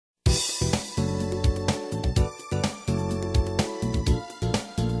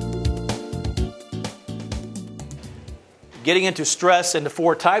Getting into stress and the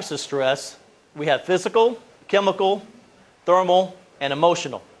four types of stress, we have physical, chemical, thermal, and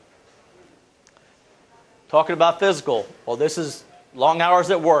emotional. Talking about physical, well, this is long hours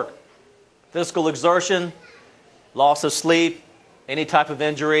at work, physical exertion, loss of sleep, any type of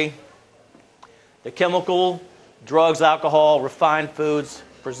injury. The chemical, drugs, alcohol, refined foods,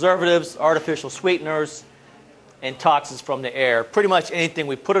 preservatives, artificial sweeteners, and toxins from the air. Pretty much anything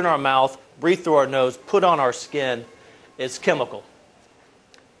we put in our mouth, breathe through our nose, put on our skin is chemical.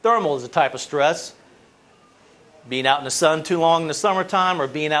 Thermal is a type of stress. Being out in the sun too long in the summertime or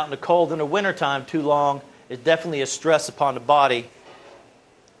being out in the cold in the wintertime too long is definitely a stress upon the body.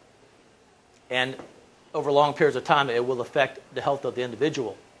 And over long periods of time, it will affect the health of the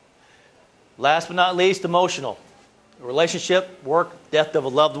individual. Last but not least, emotional. Relationship, work, death of a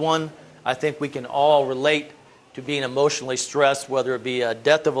loved one. I think we can all relate to being emotionally stressed, whether it be a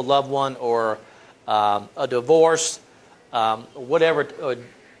death of a loved one or a divorce, whatever,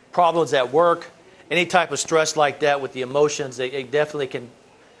 problems at work, any type of stress like that with the emotions, it definitely can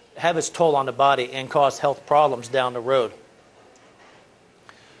have its toll on the body and cause health problems down the road.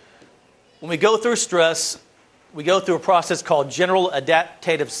 When we go through stress, we go through a process called general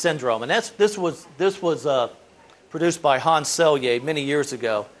adaptive syndrome, and this was produced by Hans Selye many years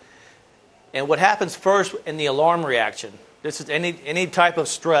ago. And what happens first in the alarm reaction? This is any type of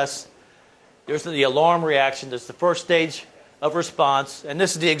stress. There's the alarm reaction. That's the first stage of response. And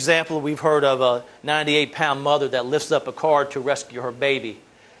this is the example we've heard of a 98-pound mother that lifts up a car to rescue her baby.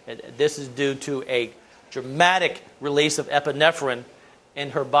 And this is due to a dramatic release of epinephrine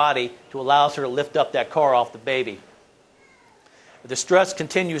in her body to allow her to lift up that car off the baby. The stress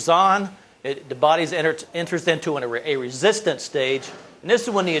continues on. The body enters into a resistant stage. And this is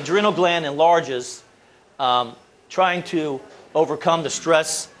when the adrenal gland enlarges, trying to overcome the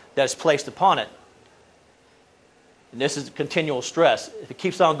stress that is placed upon it. And this is continual stress. If it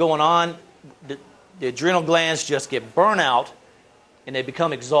keeps on going on, the adrenal glands just get burnt out and they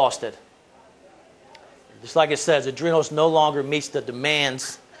become exhausted. Just like it says, adrenals no longer meets the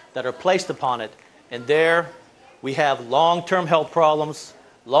demands that are placed upon it. And there we have long-term health problems,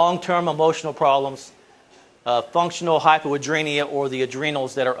 long-term emotional problems, functional hypoadrenia or the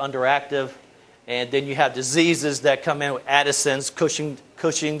adrenals that are underactive. And then you have diseases that come in with Addison's,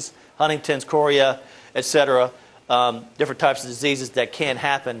 Cushing's, Huntington's, chorea, etc. Different types of diseases that can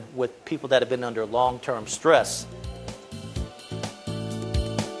happen with people that have been under long-term stress.